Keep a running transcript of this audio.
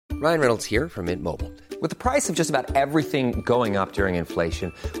Ryan Reynolds here from Mint Mobile. With the price of just about everything going up during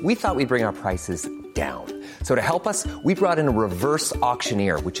inflation, we thought we'd bring our prices down. So to help us, we brought in a reverse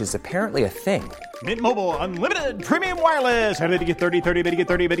auctioneer, which is apparently a thing. Mint Mobile Unlimited Premium Wireless. How to get 30, 30, bit to get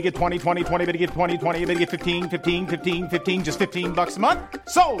 30, bit to get 20, 20, 20, bit to get 20, 20, bit to get 15, 15, 15, 15, just $15 a month?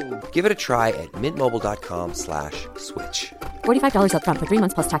 Sold! Give it a try at mintmobile.com/switch. $45 up front for 3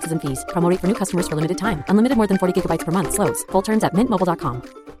 months plus taxes and fees. Promo rate for new customers for limited time. Unlimited more than 40 gigabytes per month. Slows full terms at mintmobile.com.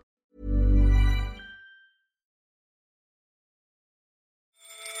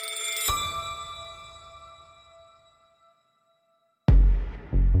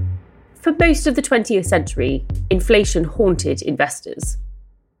 For most of the 20th century, inflation haunted investors.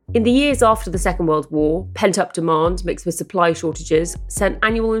 In the years after the Second World War, pent-up demand mixed with supply shortages sent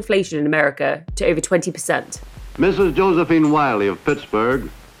annual inflation in America to over 20%. Mrs. Josephine Wiley of Pittsburgh,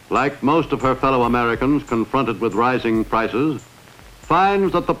 like most of her fellow Americans confronted with rising prices,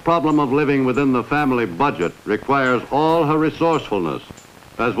 finds that the problem of living within the family budget requires all her resourcefulness,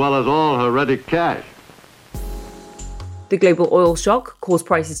 as well as all her ready cash. The global oil shock caused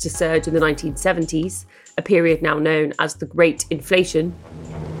prices to surge in the 1970s, a period now known as the Great Inflation.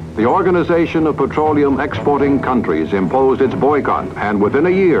 The Organization of Petroleum Exporting Countries imposed its boycott and within a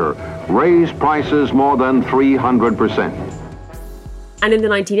year raised prices more than 300%. And in the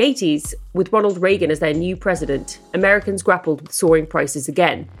 1980s, with Ronald Reagan as their new president, Americans grappled with soaring prices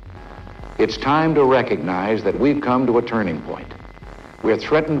again. It's time to recognize that we've come to a turning point. We're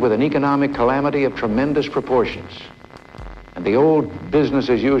threatened with an economic calamity of tremendous proportions. And the old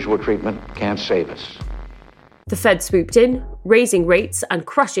business-as-usual treatment can't save us. The Fed swooped in, raising rates and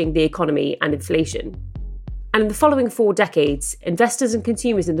crushing the economy and inflation. And in the following 4 decades, investors and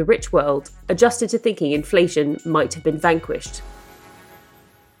consumers in the rich world adjusted to thinking inflation might have been vanquished.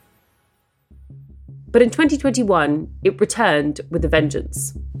 But in 2021, it returned with a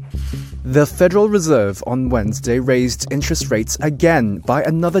vengeance. The Federal Reserve on Wednesday raised interest rates again by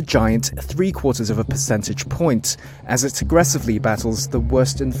another giant 0.75 percentage point as it aggressively battles the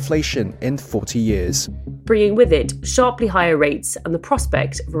worst inflation in 40 years. Bringing with it sharply higher rates and the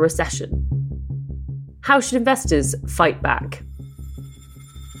prospect of a recession. How should investors fight back?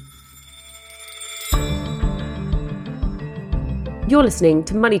 You're listening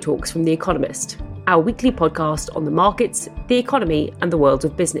to Money Talks from The Economist, our weekly podcast on the markets, the economy and the world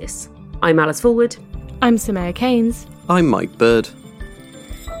of business. I'm Alice Fulwood. I'm Samaya Keynes. I'm Mike Bird.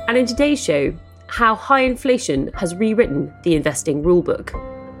 And in today's show, how high inflation has rewritten the investing rulebook.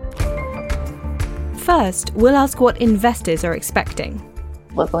 First, we'll ask what investors are expecting.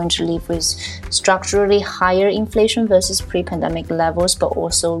 We're going to live with structurally higher inflation versus pre-pandemic levels, but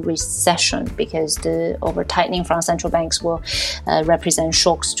also recession because the over-tightening from central banks will represent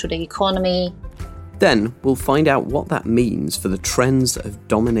shocks to the economy. Then we'll find out what that means for the trends that have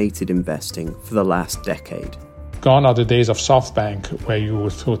dominated investing for the last decade. Gone are the days of SoftBank where you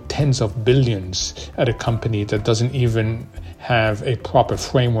would throw tens of billions at a company that doesn't even have a proper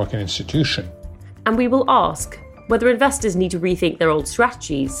framework and institution. And we will ask whether investors need to rethink their old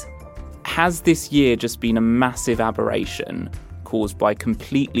strategies. Has this year just been a massive aberration caused by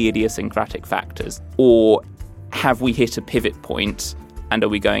completely idiosyncratic factors? Or have we hit a pivot point and are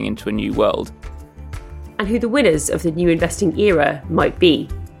we going into a new world? And who the winners of the new investing era might be.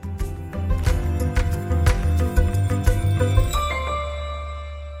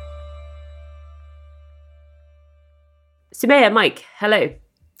 Samaya, Mike, hello.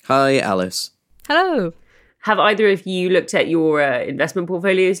 Hi, Alice. Hello. Have either of you looked at your investment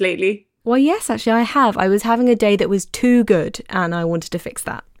portfolios lately? Well, yes, actually I have. I was having a day that was too good and I wanted to fix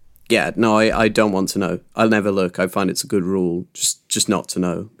that. Yeah, no, I don't want to know. I'll never look. I find it's a good rule just not to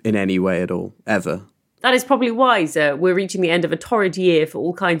know in any way at all, ever. That is probably wise. We're reaching the end of a torrid year for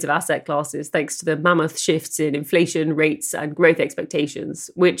all kinds of asset classes, thanks to the mammoth shifts in inflation rates and growth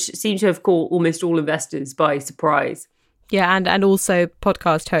expectations, which seem to have caught almost all investors by surprise. Yeah, and also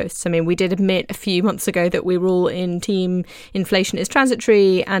podcast hosts. I mean, we did admit a few months ago that we were all in team inflation is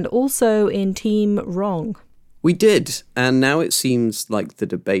transitory and also in team wrong. We did, and now it seems like the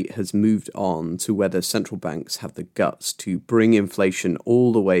debate has moved on to whether central banks have the guts to bring inflation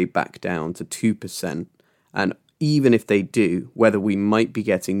all the way back down to 2%, and even if they do, whether we might be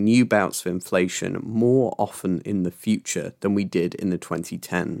getting new bouts of inflation more often in the future than we did in the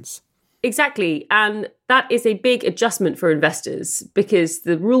 2010s. Exactly, and that is a big adjustment for investors because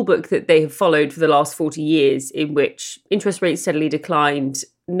the rulebook that they have followed for the last 40 years, in which interest rates steadily declined,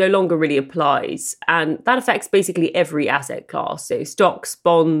 no longer really applies. And that affects basically every asset class, so stocks,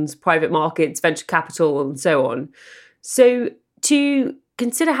 bonds, private markets, venture capital, and so on. So to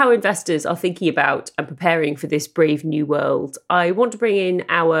consider how investors are thinking about and preparing for this brave new world, I want to bring in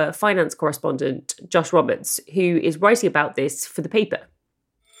our finance correspondent, Josh Roberts, who is writing about this for the paper.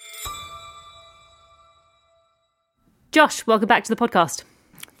 Josh, welcome back to the podcast.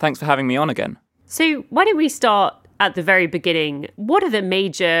 Thanks for having me on again. So why don't we start at the very beginning? What are the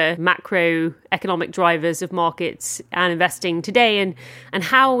major macroeconomic drivers of markets and investing today, and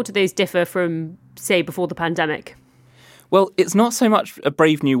how do those differ from, say, before the pandemic? Well, it's not so much a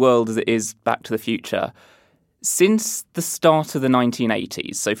brave new world as it is Back to the Future. Since the start of the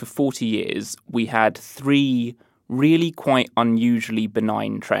 1980s, so for 40 years, we had three really quite unusually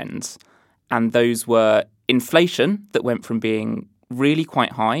benign trends. And those were inflation that went from being really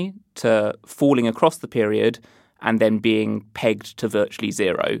quite high to falling across the period and then being pegged to virtually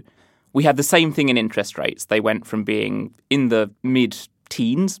zero. We had the same thing in interest rates. They went from being in the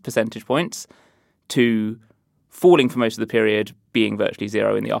mid-teens percentage points to falling for most of the period, being virtually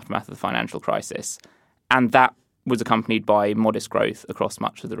zero in the aftermath of the financial crisis. And that was accompanied by modest growth across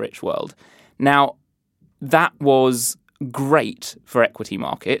much of the rich world. Now, that was great for equity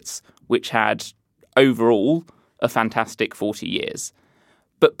markets, which had overall a fantastic 40 years.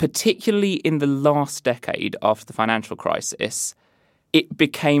 But particularly in the last decade after the financial crisis, it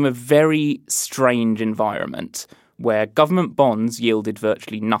became a very strange environment where government bonds yielded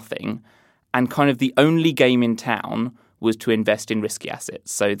virtually nothing, and kind of the only game in town was to invest in risky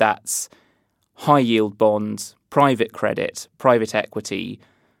assets. So that's high-yield bonds, private credit, private equity,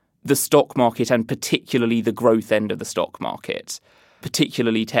 the stock market, and particularly the growth end of the stock market,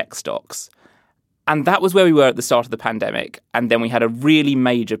 particularly tech stocks. And that was where we were at the start of the pandemic. And then we had a really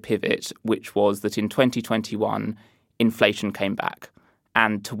major pivot, which was that in 2021, inflation came back.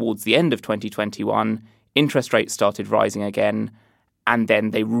 And towards the end of 2021, interest rates started rising again, and then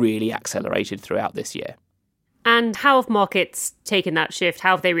they really accelerated throughout this year. And how have markets taken that shift?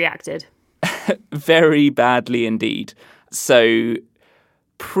 How have they reacted? Very badly indeed. So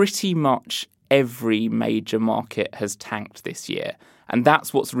pretty much every major market has tanked this year. And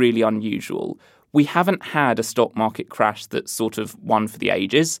that's what's really unusual. We haven't had a stock market crash that's sort of one for the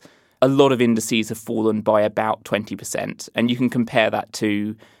ages. A lot of indices have fallen by about 20%. And you can compare that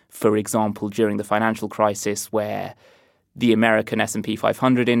to, for example, during the financial crisis, where the American S&P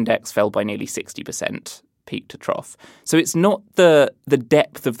 500 index fell by nearly 60%, peak to trough. So it's not the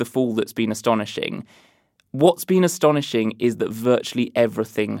depth of the fall that's been astonishing. What's been astonishing is that virtually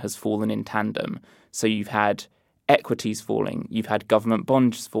everything has fallen in tandem. So you've had equities falling, you've had government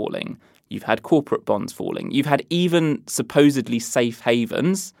bonds falling, you've had corporate bonds falling, you've had even supposedly safe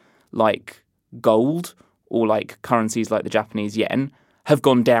havens like gold or like currencies like the Japanese yen have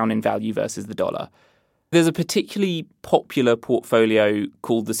gone down in value versus the dollar. There's a particularly popular portfolio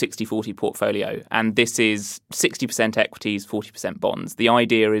called the 60-40 portfolio, and this is 60% equities, 40% bonds. The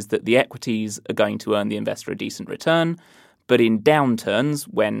idea is that the equities are going to earn the investor a decent return, but in downturns,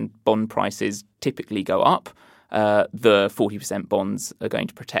 when bond prices typically go up, the 40% bonds are going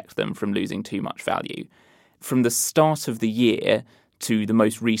to protect them from losing too much value. From the start of the year to the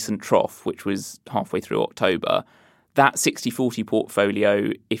most recent trough, which was halfway through October, that 60-40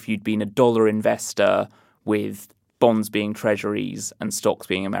 portfolio, if you'd been a dollar investor with bonds being treasuries and stocks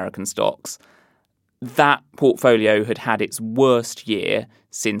being American stocks, that portfolio had had its worst year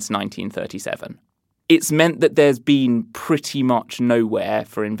since 1937. It's meant that there's been pretty much nowhere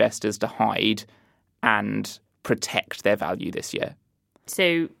for investors to hide and protect their value this year.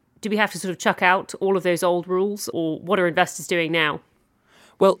 So do we have to sort of chuck out all of those old rules, or what are investors doing now?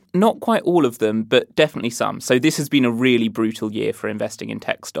 Well, not quite all of them, but definitely some. So this has been a really brutal year for investing in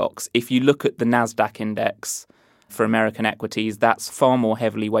tech stocks. If you look at the NASDAQ index for American equities, that's far more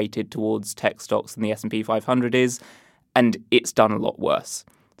heavily weighted towards tech stocks than the S&P 500 is, and it's done a lot worse.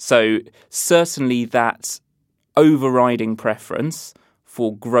 So certainly that overriding preference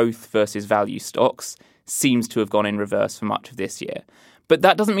for growth versus value stocks seems to have gone in reverse for much of this year. But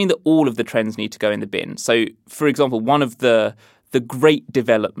that doesn't mean that all of the trends need to go in the bin. So, for example, one of the great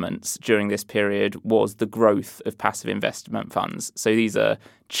developments during this period was the growth of passive investment funds. So these are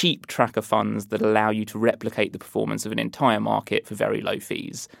cheap tracker funds that allow you to replicate the performance of an entire market for very low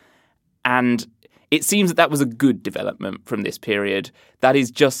fees. And it seems that was a good development from this period. That is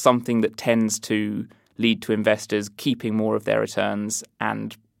just something that tends to lead to investors keeping more of their returns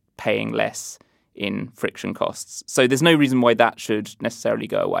and paying less in friction costs. So there's no reason why that should necessarily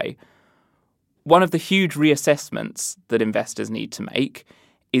go away. One of the huge reassessments that investors need to make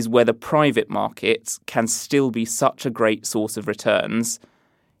is whether private markets can still be such a great source of returns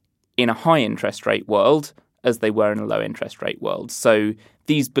in a high interest rate world as they were in a low interest rate world. So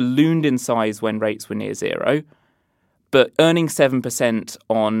these ballooned in size when rates were near zero, But earning 7%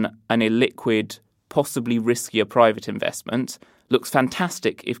 on an illiquid, possibly riskier private investment looks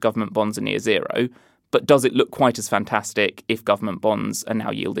fantastic if government bonds are near zero, but does it look quite as fantastic if government bonds are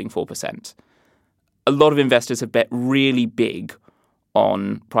now yielding 4%? A lot of investors have bet really big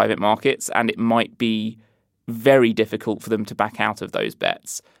on private markets, and it might be very difficult for them to back out of those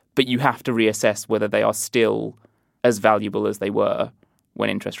bets. But you have to reassess whether they are still as valuable as they were when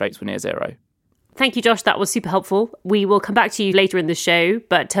interest rates were near zero. Thank you, Josh. That was super helpful. We will come back to you later in the show,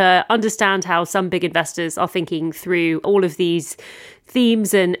 but to understand how some big investors are thinking through all of these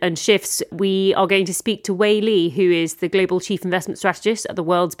themes and shifts, we are going to speak to Wei Li, who is the Global Chief Investment Strategist at the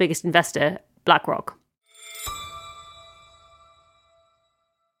world's biggest investor, BlackRock.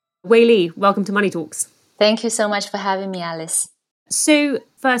 Wei Li, welcome to Money Talks. Thank you so much for having me, Alice. So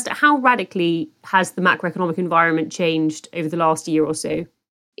first, how radically has the macroeconomic environment changed over the last year or so?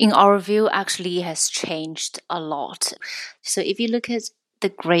 In our view, actually, it has changed a lot. So if you look at the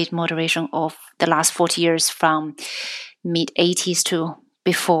great moderation of the last 40 years from mid-80s to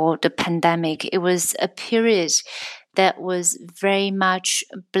before the pandemic, it was a period that was very much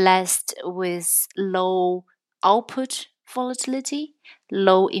blessed with low output volatility,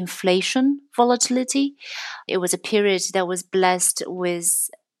 low inflation volatility. It was a period that was blessed with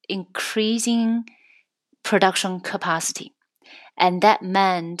increasing production capacity. And that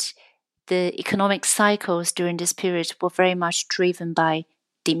meant the economic cycles during this period were very much driven by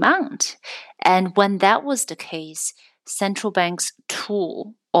demand. And when that was the case, central banks'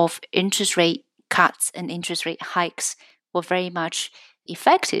 tool of interest rate cuts and interest rate hikes were very much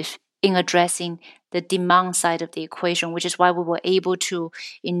effective in addressing the demand side of the equation, which is why we were able to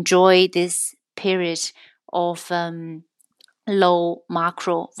enjoy this period of low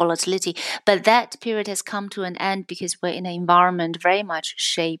macro volatility. But that period has come to an end because we're in an environment very much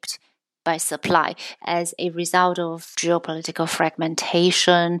shaped by supply as a result of geopolitical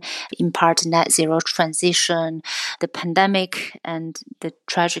fragmentation, in part net zero transition. The pandemic and the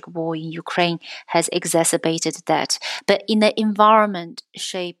tragic war in Ukraine has exacerbated that. But in an environment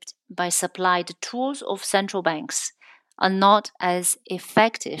shaped by supply, the tools of central banks are not as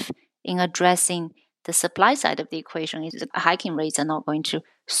effective in addressing the supply side of the equation. Hiking rates are not going to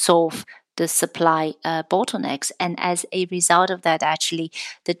solve the supply bottlenecks. And as a result of that, actually,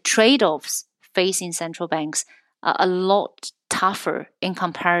 the trade-offs facing central banks are a lot tougher in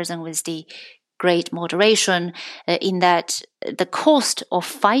comparison with the great moderation, in that the cost of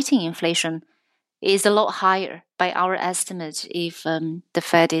fighting inflation is a lot higher by our estimate. If the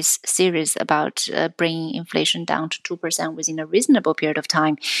Fed is serious about bringing inflation down to 2% within a reasonable period of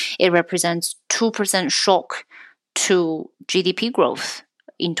time, it represents 2% shock to GDP growth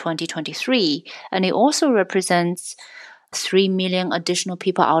in 2023. And it also represents 3 million additional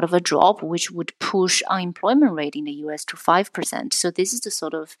people out of a job, which would push unemployment rate in the US to 5%. So this is the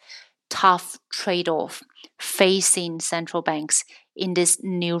sort of tough trade-off facing central banks in this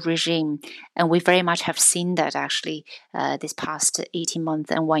new regime. And we very much have seen that actually this past 18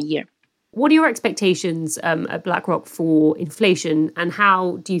 months and 1 year. What are your expectations at BlackRock for inflation, and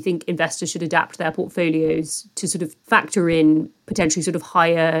how do you think investors should adapt their portfolios to sort of factor in potentially sort of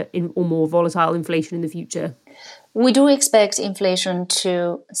higher or more volatile inflation in the future? We do expect inflation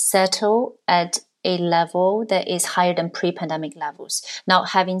to settle at a level that is higher than pre-pandemic levels. Now,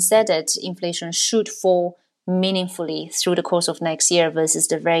 having said that, inflation should fall meaningfully through the course of next year versus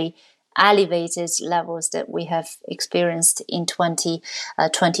the very elevated levels that we have experienced in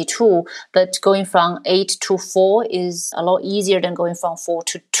 2022. But going from 8 to 4 is a lot easier than going from 4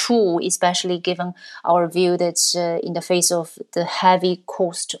 to 2, especially given our view that in the face of the heavy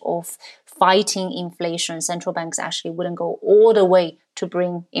cost of fighting inflation, central banks actually wouldn't go all the way to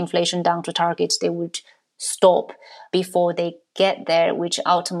bring inflation down to target. They would stop before they get there, which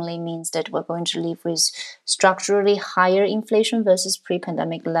ultimately means that we're going to live with structurally higher inflation versus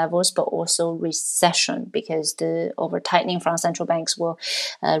pre-pandemic levels, but also recession, because the over-tightening from central banks will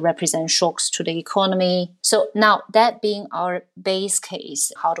represent shocks to the economy. So now, that being our base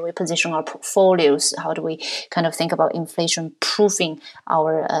case, how do we position our portfolios? How do we kind of think about inflation-proofing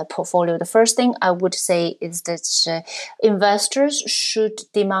our portfolio? The first thing I would say is that investors should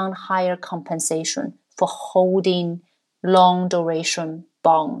demand higher compensation for holding long-duration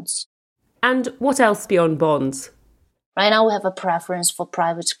bonds. And what else beyond bonds? Right now, we have a preference for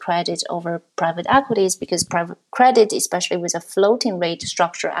private credit over private equities, because private credit, especially with a floating rate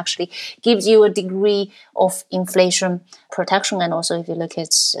structure, actually gives you a degree of inflation protection. And also if you look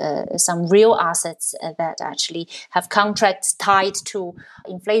at some real assets that actually have contracts tied to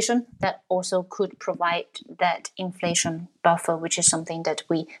inflation, that also could provide that inflation buffer, which is something that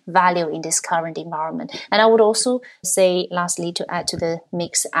we value in this current environment. And I would also say, lastly, to add to the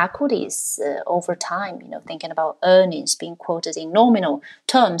mixed equities over time, thinking about earnings being quoted in nominal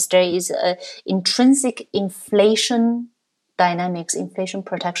terms, there is a intrinsic inflation dynamics, inflation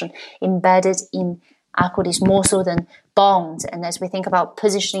protection embedded in equities more so than bonds. And as we think about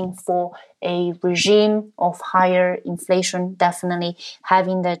positioning for a regime of higher inflation, definitely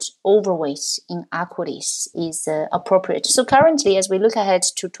having that overweight in equities is appropriate. So currently, as we look ahead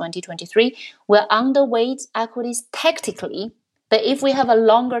to 2023, we're underweight equities tactically. But if we have a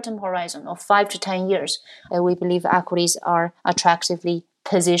longer term horizon of 5 to 10 years, we believe equities are attractively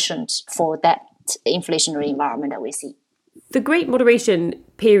positioned for that inflationary environment that we see. The Great Moderation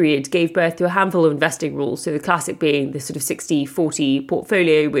period gave birth to a handful of investing rules. So the classic being the sort of 60-40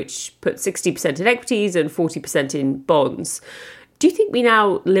 portfolio, which put 60% in equities and 40% in bonds. Do you think we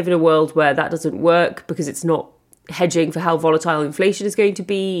now live in a world where that doesn't work because it's not hedging for how volatile inflation is going to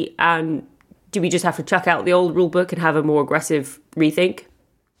be? And do we just have to chuck out the old rule book and have a more aggressive rethink?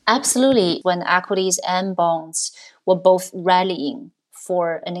 Absolutely. When equities and bonds were both rallying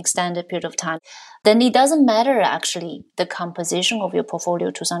for an extended period of time, then it doesn't matter actually the composition of your portfolio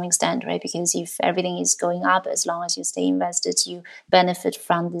to some extent, right? Because if everything is going up, as long as you stay invested, you benefit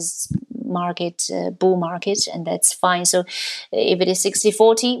from this market, bull market, and that's fine. So if it is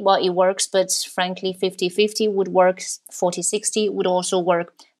 60-40, well, it works, but frankly, 50-50 would work, 40-60 would also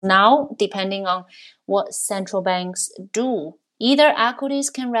work. Now, depending on what central banks do, either equities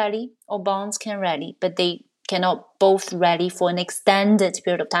can rally or bonds can rally, but they cannot both rally for an extended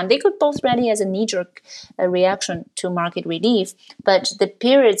period of time. They could both rally as a knee-jerk reaction to market relief, but the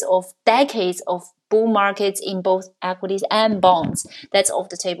periods of decades of bull markets in both equities and bonds, that's off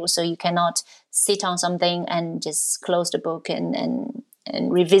the table. So you cannot sit on something and just close the book and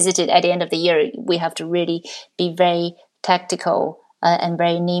revisit it at the end of the year. We have to really be very tactical and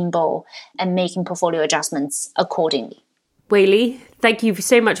very nimble and making portfolio adjustments accordingly. Wei Li, thank you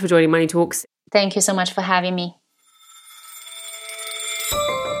so much for joining Money Talks. Thank you so much for having me.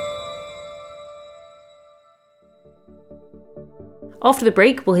 After the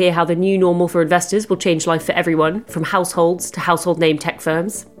break, we'll hear how the new normal for investors will change life for everyone, from households to household name tech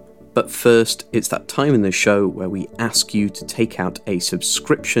firms. But first, it's that time in the show where we ask you to take out a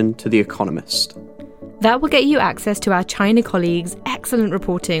subscription to The Economist. That will get you access to our China colleagues' excellent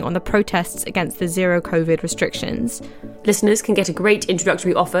reporting on the protests against the zero COVID restrictions. Listeners can get a great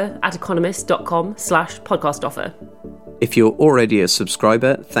introductory offer at economist.com/podcast offer. If you're already a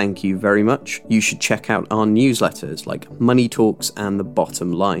subscriber, thank you very much. You should check out our newsletters like Money Talks and The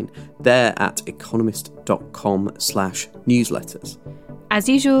Bottom Line. They're at economist.com/newsletters. As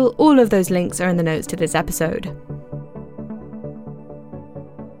usual, all of those links are in the notes to this episode.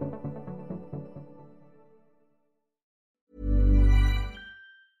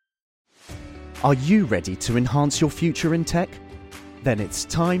 Are you ready to enhance your future in tech? Then it's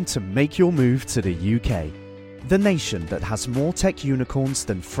time to make your move to the UK, the nation that has more tech unicorns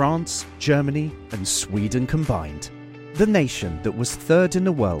than France, Germany, and Sweden combined. The nation that was third in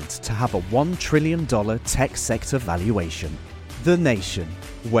the world to have a $1 trillion tech sector valuation. The nation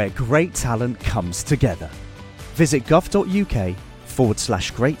where great talent comes together. Visit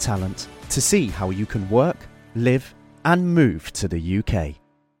gov.uk/great talent to see how you can work, live, and move to the UK.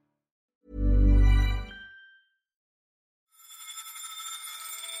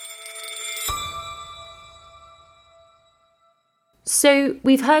 So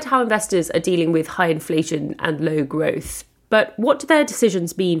we've heard how investors are dealing with high inflation and low growth, but what do their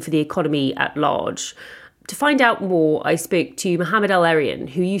decisions mean for the economy at large? To find out more, I spoke to Mohamed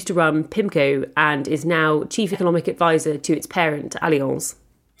El-Erian, who used to run PIMCO and is now Chief Economic Advisor to its parent, Allianz.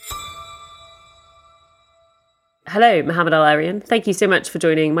 Hello, Mohamed El-Erian. Thank you so much for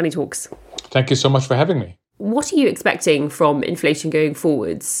joining Money Talks. Thank you so much for having me. What are you expecting from inflation going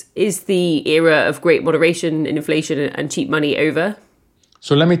forwards? Is the era of great moderation in inflation and cheap money over?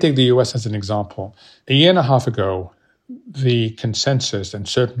 So let me take the US as an example. A year and a half ago, the consensus and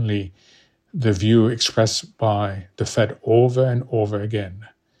certainly the view expressed by the Fed over and over again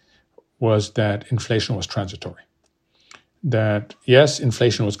was that inflation was transitory. That yes,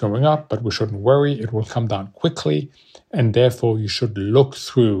 inflation was going up, but we shouldn't worry. It will come down quickly. And therefore, you should look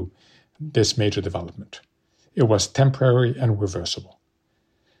through this major development. It was temporary and reversible.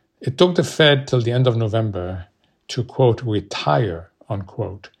 It took the Fed till the end of November to, quote, retire,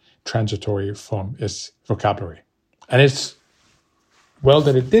 unquote, transitory from its vocabulary. And it's well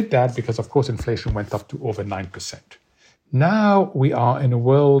that it did that because, of course, inflation went up to over 9%. Now we are in a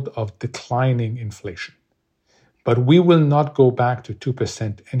world of declining inflation, but we will not go back to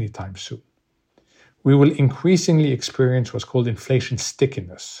 2% anytime soon. We will increasingly experience what's called inflation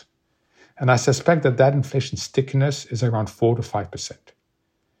stickiness. And I suspect that that inflation stickiness is around 4 to 5%.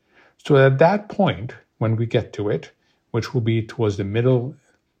 So at that point, when we get to it, which will be towards the middle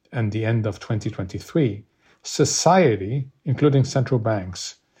and the end of 2023, society, including central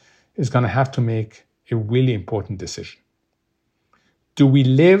banks, is going to have to make a really important decision. Do we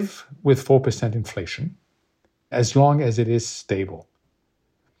live with 4% inflation as long as it is stable?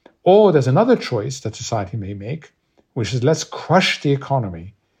 Or there's another choice that society may make, which is let's crush the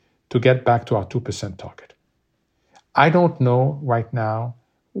economy to get back to our 2% target. I don't know right now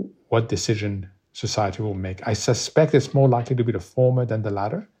what decision society will make. I suspect it's more likely to be the former than the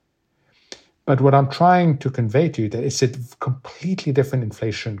latter. But what I'm trying to convey to you that it's a completely different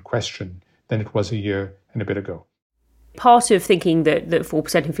inflation question than it was a year and a bit ago. Part of thinking that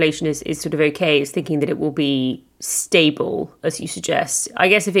 4% inflation is sort of okay is thinking that it will be stable, as you suggest. I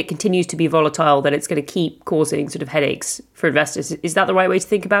guess if it continues to be volatile, then it's going to keep causing sort of headaches for investors. Is that the right way to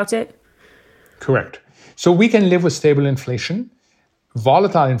think about it? Correct. So we can live with stable inflation.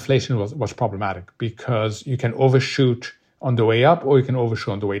 Volatile inflation was problematic because you can overshoot on the way up or you can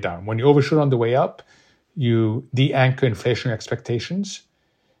overshoot on the way down. When you overshoot on the way up, you de-anchor inflation expectations.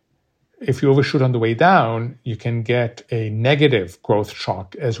 If you overshoot on the way down, you can get a negative growth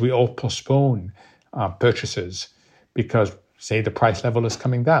shock as we all postpone purchases because, say, the price level is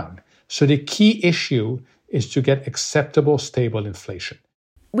coming down. So the key issue is to get acceptable, stable inflation.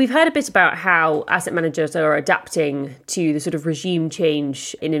 We've heard a bit about how asset managers are adapting to the sort of regime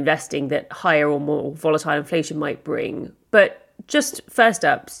change in investing that higher or more volatile inflation might bring. But just first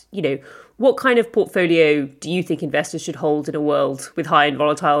up, what kind of portfolio do you think investors should hold in a world with high and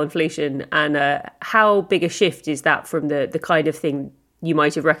volatile inflation? And how big a shift is that from the kind of thing you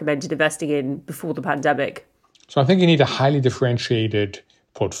might have recommended investing in before the pandemic? So I think you need a highly differentiated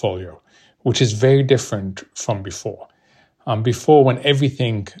portfolio, which is very different from before. Before, when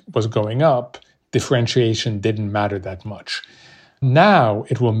everything was going up, differentiation didn't matter that much. Now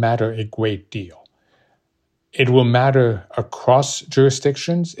it will matter a great deal. It will matter across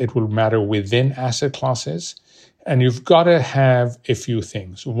jurisdictions. It will matter within asset classes. And you've got to have a few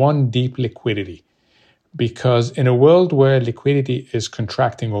things. One, deep liquidity. Because in a world where liquidity is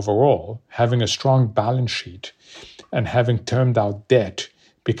contracting overall, having a strong balance sheet and having termed out debt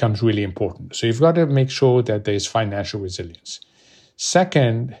becomes really important. So you've got to make sure that there's financial resilience.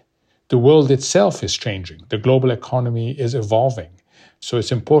 Second, the world itself is changing. The global economy is evolving. So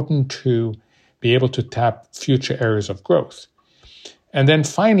it's important to be able to tap future areas of growth. And then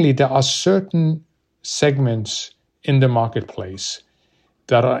finally, there are certain segments in the marketplace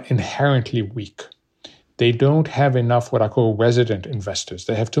that are inherently weak. They don't have enough what I call resident investors.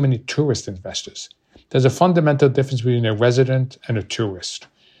 They have too many tourist investors. There's a fundamental difference between a resident and a tourist.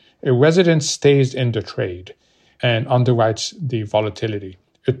 A resident stays in the trade and underwrites the volatility.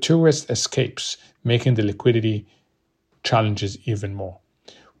 A tourist escapes, making the liquidity challenges even more.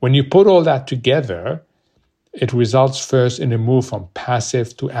 When you put all that together, it results first in a move from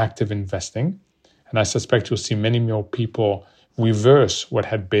passive to active investing. And I suspect you'll see many more people reverse what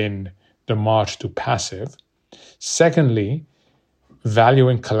had been the march to passive. Secondly,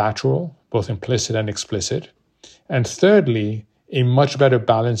 valuing collateral, both implicit and explicit. And thirdly, a much better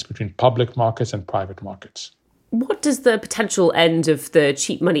balance between public markets and private markets. What does the potential end of the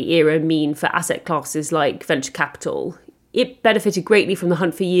cheap money era mean for asset classes like venture capital? It benefited greatly from the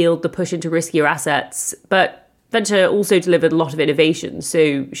hunt for yield, the push into riskier assets, but venture also delivered a lot of innovation.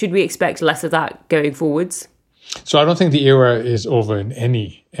 So should we expect less of that going forwards? So I don't think the era is over in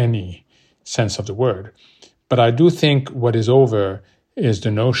any sense of the word. But I do think what is over is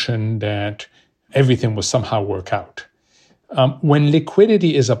the notion that everything will somehow work out. When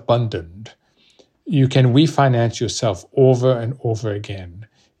liquidity is abundant, you can refinance yourself over and over again,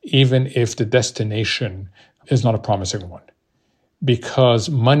 even if the destination is not a promising one, because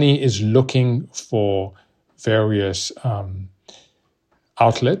money is looking for various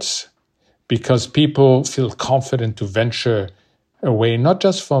outlets, because people feel confident to venture away, not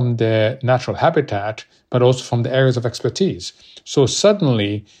just from their natural habitat, but also from the areas of expertise. So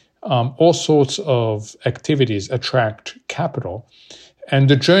suddenly, all sorts of activities attract capital. And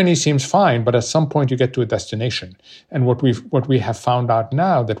the journey seems fine, but at some point you get to a destination. And what we have found out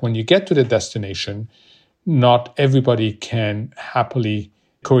now, that when you get to the destination, not everybody can happily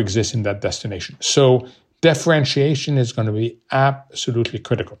coexist in that destination. So Differentiation is going to be absolutely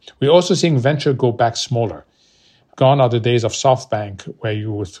critical. We're also seeing venture go back smaller. Gone are the days of SoftBank, where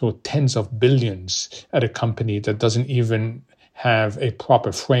you would throw tens of billions at a company that doesn't even have a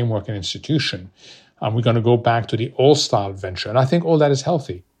proper framework and institution. We're going to go back to the old style venture. And I think all that is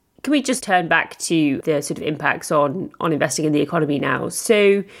healthy. Can we just turn back to the sort of impacts on investing in the economy now?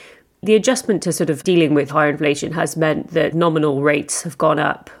 So the adjustment to sort of dealing with higher inflation has meant that nominal rates have gone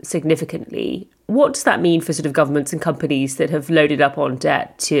up significantly. What does that mean for sort of governments and companies that have loaded up on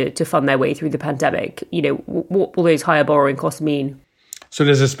debt to fund their way through the pandemic? You know, what will those higher borrowing costs mean? So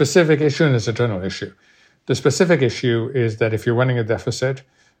there's a specific issue and there's a general issue. The specific issue is that if you're running a deficit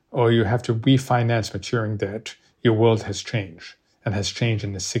or you have to refinance maturing debt, your world has changed and has changed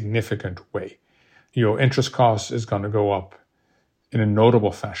in a significant way. Your interest cost is going to go up in a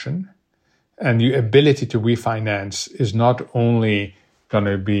notable fashion. And your ability to refinance is not only going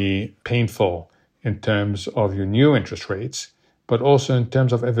to be painful in terms of your new interest rates, but also in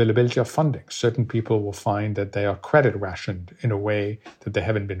terms of availability of funding. Certain people will find that they are credit rationed in a way that they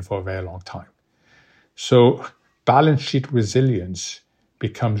haven't been for a very long time. So balance sheet resilience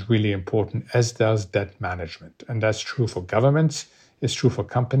becomes really important, as does debt management. And that's true for governments, it's true for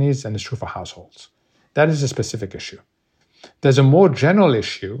companies, and it's true for households. That is a specific issue. There's a more general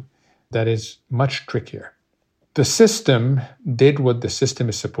issue that is much trickier. The system did what the system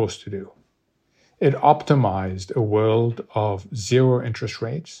is supposed to do. It optimized a world of zero interest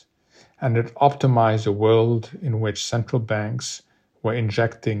rates, and it optimized a world in which central banks were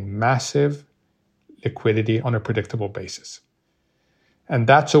injecting massive liquidity on a predictable basis. And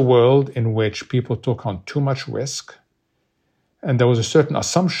that's a world in which people took on too much risk, and there was a certain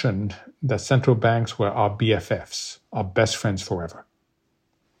assumption that central banks were our BFFs, our best friends forever.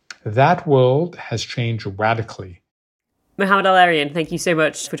 That world has changed radically. Mohamed El-Erian, thank you so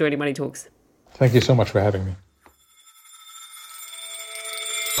much for joining Money Talks. Thank you so much for having me.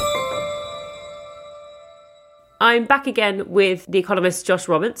 I'm back again with the economist Josh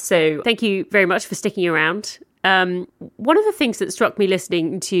Roberts, so thank you very much for sticking around. One of the things that struck me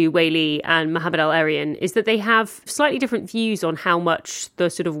listening to Wei Li and Mohamed El-Erian is that they have slightly different views on how much the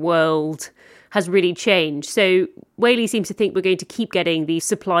sort of world has really changed. So Wei Li seems to think we're going to keep getting these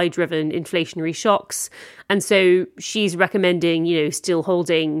supply-driven inflationary shocks. And so she's recommending, still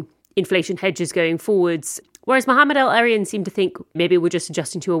holding inflation hedges going forwards. Whereas Mohamed El-Erian seemed to think maybe we're just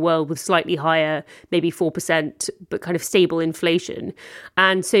adjusting to a world with slightly higher, maybe 4%, but kind of stable inflation.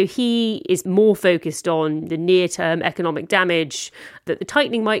 And so he is more focused on the near-term economic damage that the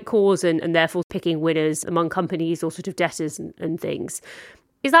tightening might cause and therefore picking winners among companies or sort of debtors and things.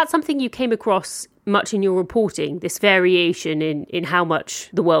 Is that something you came across much in your reporting, this variation in how much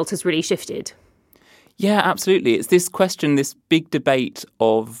the world has really shifted? Yeah, absolutely. It's this question, this big debate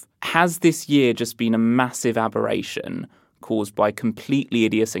of, has this year just been a massive aberration caused by completely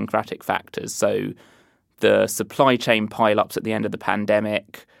idiosyncratic factors? So the supply chain pile-ups at the end of the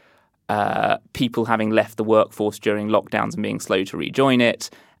pandemic, people having left the workforce during lockdowns and being slow to rejoin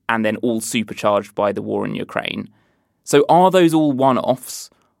it, and then all supercharged by the war in Ukraine. So are those all one-offs?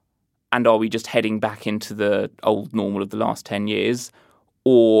 And are we just heading back into the old normal of the last 10 years?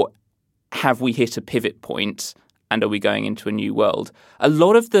 Or have we hit a pivot point and are we going into a new world? A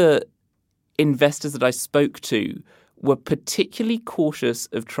lot of the investors that I spoke to were particularly cautious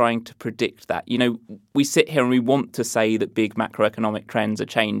of trying to predict that. We sit here and we want to say that big macroeconomic trends are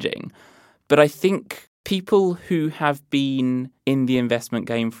changing. But I think people who have been in the investment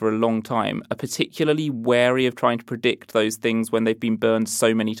game for a long time are particularly wary of trying to predict those things when they've been burned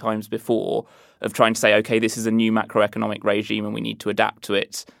so many times before, of trying to say, okay, this is a new macroeconomic regime and we need to adapt to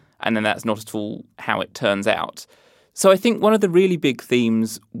it. And then that's not at all how it turns out. So I think one of the really big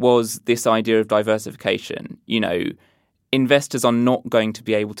themes was this idea of diversification. Investors are not going to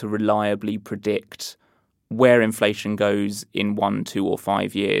be able to reliably predict where inflation goes in 1, 2 or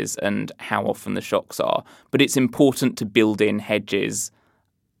 5 years and how often the shocks are. But it's important to build in hedges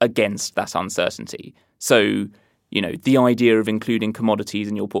against that uncertainty. So, the idea of including commodities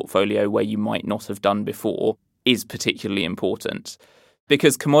in your portfolio where you might not have done before is particularly important.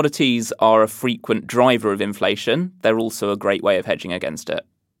 Because commodities are a frequent driver of inflation, they're also a great way of hedging against it.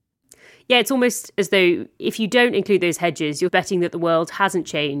 Yeah, it's almost as though if you don't include those hedges, you're betting that the world hasn't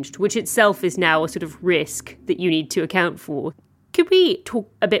changed, which itself is now a sort of risk that you need to account for. Could we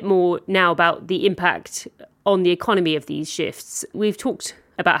talk a bit more now about the impact on the economy of these shifts? We've talked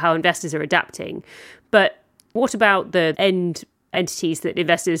about how investors are adapting, but what about the end entities that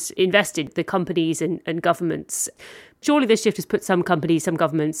investors invested, the companies and governments? Surely this shift has put some companies, some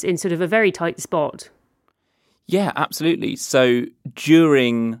governments in sort of a very tight spot. Yeah, absolutely. So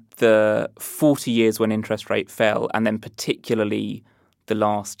during the 40 years when interest rate fell, and then particularly the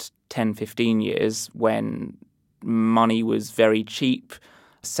last 10, 15 years when money was very cheap,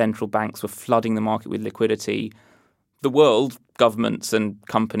 central banks were flooding the market with liquidity, the world, governments and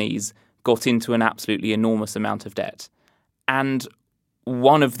companies, got into an absolutely enormous amount of debt. And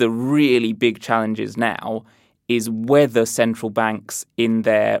one of the really big challenges now is whether central banks, in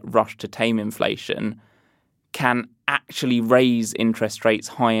their rush to tame inflation, can actually raise interest rates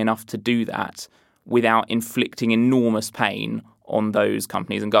high enough to do that without inflicting enormous pain on those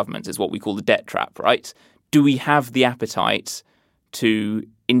companies and governments. It's what we call the debt trap, right? Do we have the appetite to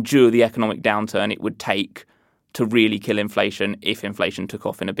endure the economic downturn it would take to really kill inflation if inflation took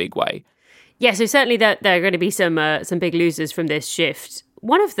off in a big way? Yeah, so certainly there are going to be some big losers from this shift.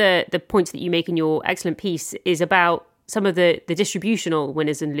 One of the points that you make in your excellent piece is about some of the distributional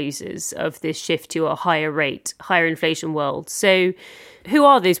winners and losers of this shift to a higher rate, higher inflation world. So who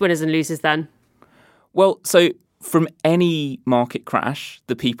are those winners and losers then? Well, so from any market crash,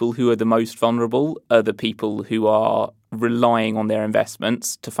 the people who are the most vulnerable are the people who are relying on their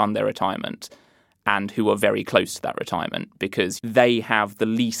investments to fund their retirement and who are very close to that retirement because they have the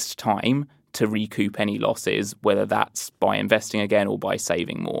least time to recoup any losses, whether that's by investing again or by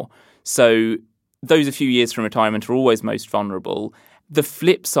saving more. So those a few years from retirement are always most vulnerable. The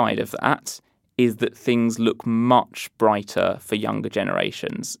flip side of that is that things look much brighter for younger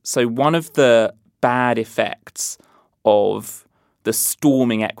generations. So one of the bad effects of the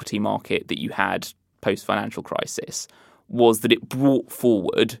storming equity market that you had post-financial crisis was that it brought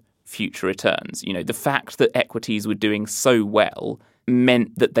forward future returns. You know, the fact that equities were doing so well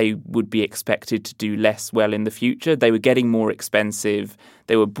meant that they would be expected to do less well in the future. They were getting more expensive.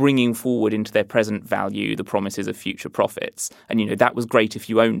 They were bringing forward into their present value the promises of future profits. And, you know, that was great if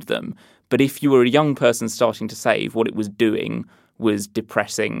you owned them. But if you were a young person starting to save, what it was doing was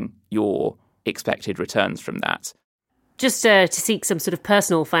depressing your expected returns from that. Just to seek some sort of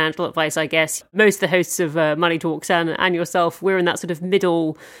personal financial advice, I guess. Most of the hosts of Money Talks and yourself, we're in that sort of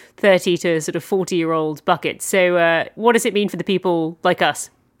middle 30 to sort of 40-year-old bucket. So what does it mean for the people like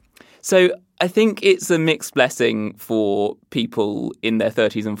us? So I think it's a mixed blessing for people in their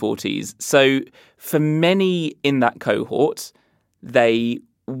 30s and 40s. So for many in that cohort, they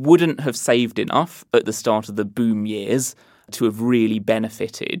wouldn't have saved enough at the start of the boom years to have really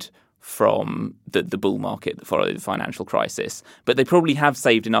benefited from the bull market that followed the financial crisis. But they probably have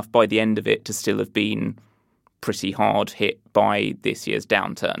saved enough by the end of it to still have been pretty hard hit by this year's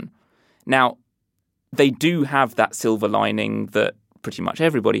downturn. Now, they do have that silver lining that pretty much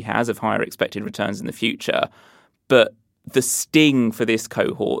everybody has of higher expected returns in the future. But the sting for this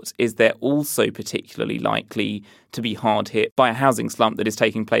cohort is they're also particularly likely to be hard hit by a housing slump that is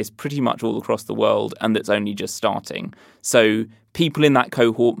taking place pretty much all across the world and that's only just starting. So people in that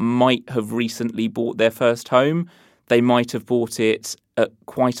cohort might have recently bought their first home. They might have bought it at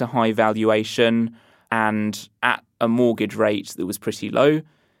quite a high valuation and at a mortgage rate that was pretty low.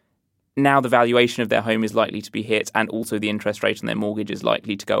 Now the valuation of their home is likely to be hit and also the interest rate on their mortgage is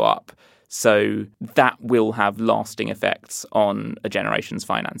likely to go up. So that will have lasting effects on a generation's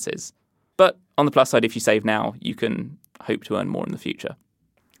finances. But on the plus side, if you save now, you can hope to earn more in the future.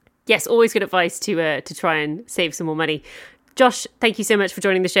 Yes, always good advice to try and save some more money. Josh, thank you so much for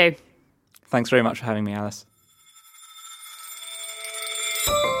joining the show. Thanks very much for having me, Alice.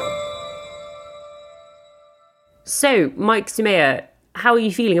 So, Mike Sumaya, how are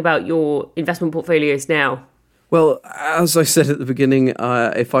you feeling about your investment portfolios now? Well, as I said at the beginning,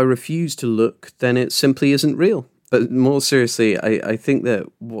 if I refuse to look, then it simply isn't real. But more seriously, I think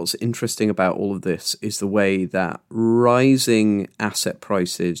that what's interesting about all of this is the way that rising asset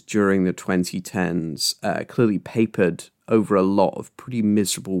prices during the 2010s clearly papered over a lot of pretty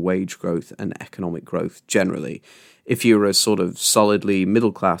miserable wage growth and economic growth generally. If you're a sort of solidly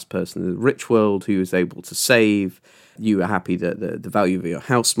middle-class person in the rich world who is able to save, you are happy that the value of your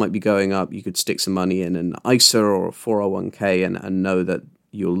house might be going up, you could stick some money in an ISA or a 401k and know that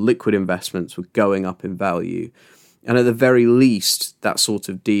your liquid investments were going up in value. And at the very least, that sort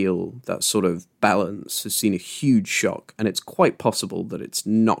of deal, that sort of balance has seen a huge shock, and it's quite possible that it's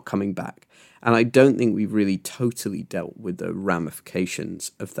not coming back. And I don't think we've really totally dealt with the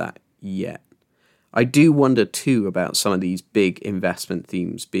ramifications of that yet. I do wonder too about some of these big investment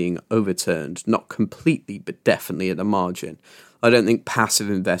themes being overturned, not completely, but definitely at the margin. I don't think passive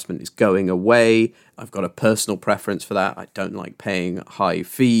investment is going away. I've got a personal preference for that. I don't like paying high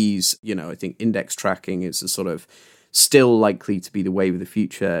fees. You know, I think index tracking is a sort of still likely to be the wave of the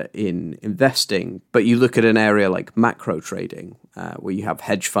future in investing. But you look at an area like macro trading, where you have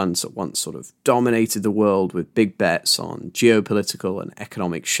hedge funds that once sort of dominated the world with big bets on geopolitical and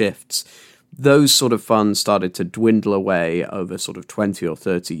economic shifts. Those sort of funds started to dwindle away over sort of 20 or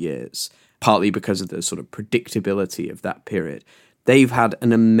 30 years, partly because of the sort of predictability of that period. They've had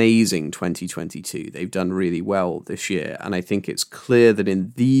an amazing 2022. They've done really well this year. And I think it's clear that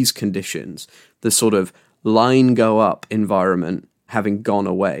in these conditions, the sort of line go up environment having gone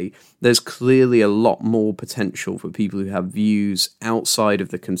away, there's clearly a lot more potential for people who have views outside of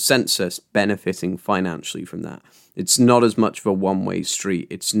the consensus benefiting financially from that. It's not as much of a one-way street.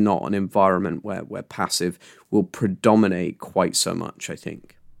 It's not an environment where passive will predominate quite so much, I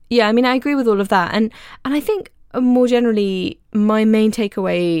think. Yeah, I mean, I agree with all of that. And I think more generally, my main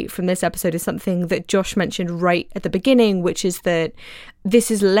takeaway from this episode is something that Josh mentioned right at the beginning, which is that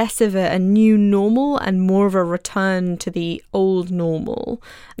this is less of a new normal and more of a return to the old normal.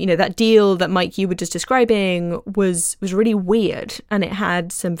 You know, that deal that Mike, you were just describing was really weird, and it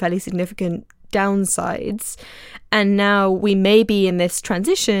had some fairly significant downsides. And now we may be in this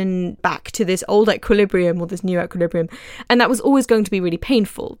transition back to this old equilibrium or this new equilibrium. And that was always going to be really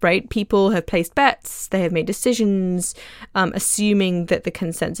painful, right? People have placed bets, they have made decisions, assuming that the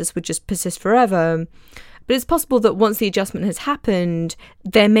consensus would just persist forever. But it's possible that once the adjustment has happened,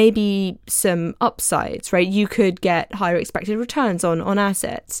 there may be some upsides, right? You could get higher expected returns on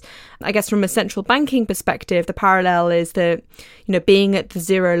assets. I guess from a central banking perspective, the parallel is that, you know, being at the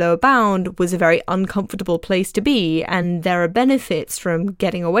zero lower bound was a very uncomfortable place to be, and there are benefits from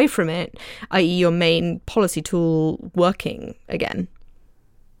getting away from it, i.e. your main policy tool working again.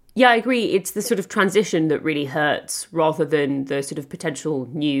 Yeah, I agree. It's the sort of transition that really hurts rather than the sort of potential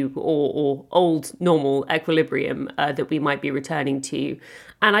new or old normal equilibrium that we might be returning to.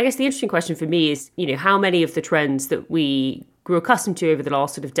 And I guess the interesting question for me is, you know, how many of the trends that we grew accustomed to over the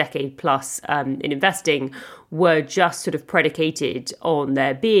last sort of decade plus in investing were just sort of predicated on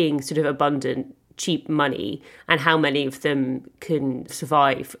there being sort of abundant cheap money, and how many of them can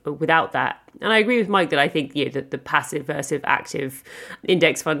survive without that. And I agree with Mike that I think, you know, that the passive versus active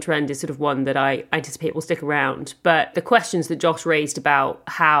index fund trend is sort of one that I anticipate will stick around. But the questions that Josh raised about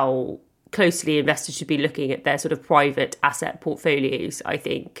how closely investors should be looking at their sort of private asset portfolios, I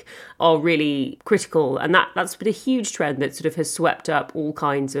think, are really critical. And that's been a huge trend that sort of has swept up all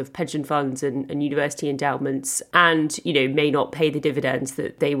kinds of pension funds and university endowments, and, you know, may not pay the dividends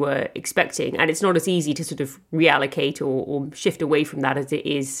that they were expecting. And it's not as easy to sort of reallocate or shift away from that as it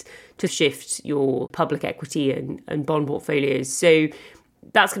is to shift your public equity and bond portfolios. So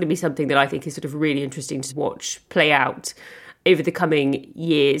that's going to be something that I think is sort of really interesting to watch play out over the coming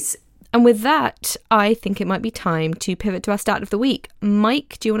years. And with that, I think it might be time to pivot to our stat of the week.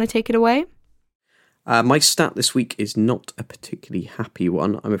 Mike, do you want to take it away? My stat this week is not a particularly happy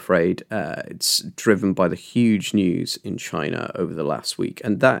one, I'm afraid. It's driven by the huge news in China over the last week,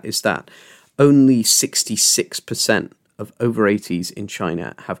 and that is that only 66% of over 80s in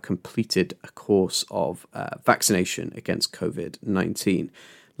China have completed a course of vaccination against COVID-19.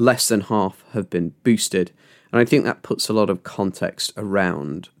 Less than half have been boosted. And I think that puts a lot of context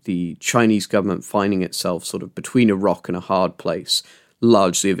around the Chinese government finding itself sort of between a rock and a hard place,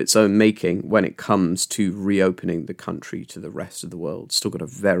 largely of its own making, when it comes to reopening the country to the rest of the world. Still got a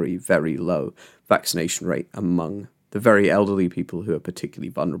very, very low vaccination rate among the very elderly people who are particularly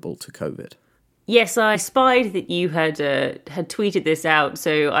vulnerable to COVID. Yes, I spied that you had tweeted this out,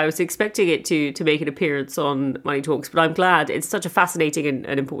 so I was expecting it to make an appearance on Money Talks, but I'm glad. It's such a fascinating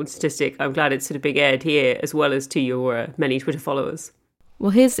and important statistic. I'm glad it's sort of being aired here, as well as to your many Twitter followers.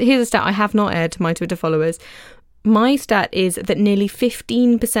 Well, here's a stat I have not aired to my Twitter followers. My stat is that nearly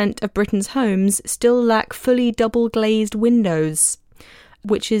 15% of Britain's homes still lack fully double-glazed windows,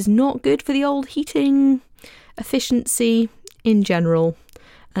 which is not good for the old heating efficiency in general.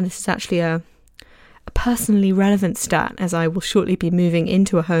 And this is actually a personally relevant stat, as I will shortly be moving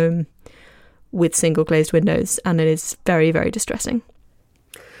into a home with single glazed windows, and it is very, very distressing.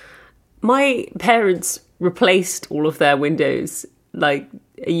 My parents replaced all of their windows like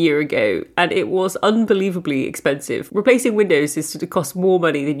a year ago, and it was unbelievably expensive. Replacing windows is to cost more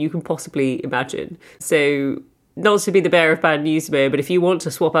money than you can possibly imagine. So, not to be the bearer of bad news, but if you want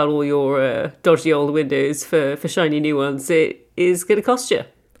to swap out all your dodgy old windows for shiny new ones, it is going to cost you.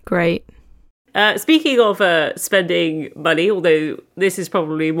 Great. Speaking of spending money, although this is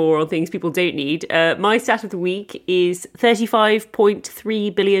probably more on things people don't need, my stat of the week is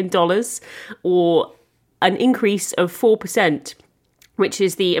 $35.3 billion, or an increase of 4%, which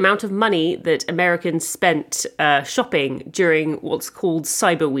is the amount of money that Americans spent shopping during what's called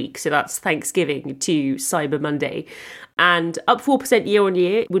Cyber Week. So that's Thanksgiving to Cyber Monday. And up 4% year on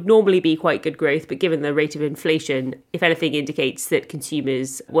year would normally be quite good growth, but given the rate of inflation, if anything, indicates that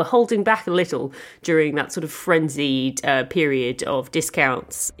consumers were holding back a little during that sort of frenzied period of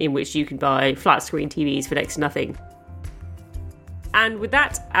discounts in which you can buy flat screen TVs for next to nothing. And with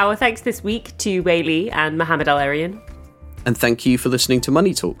that, our thanks this week to Wei Li and Mohammed Al-Erian. And thank you for listening to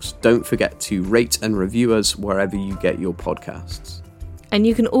Money Talks. Don't forget to rate and review us wherever you get your podcasts. And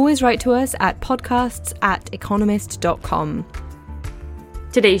you can always write to us at podcasts@economist.com.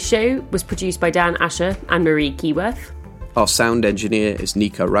 Today's show was produced by Dan Asher and Marie Keyworth. Our sound engineer is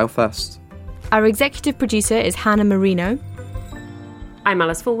Nika Raufast. Our executive producer is Hannah Marino. I'm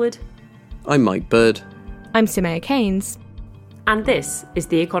Alice Fulwood. I'm Mike Bird. I'm Sumaya Keynes. And this is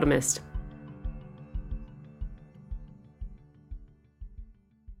The Economist.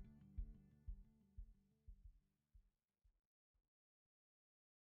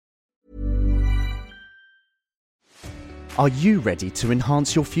 Are you ready to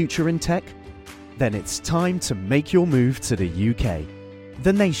enhance your future in tech? Then it's time to make your move to the UK,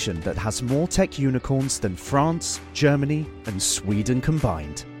 the nation that has more tech unicorns than France, Germany, and Sweden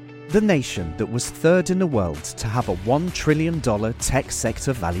combined. The nation that was third in the world to have a $1 trillion tech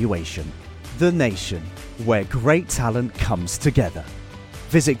sector valuation. The nation where great talent comes together.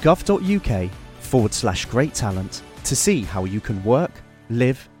 Visit gov.uk/great talent to see how you can work,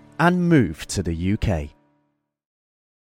 live, and move to the UK.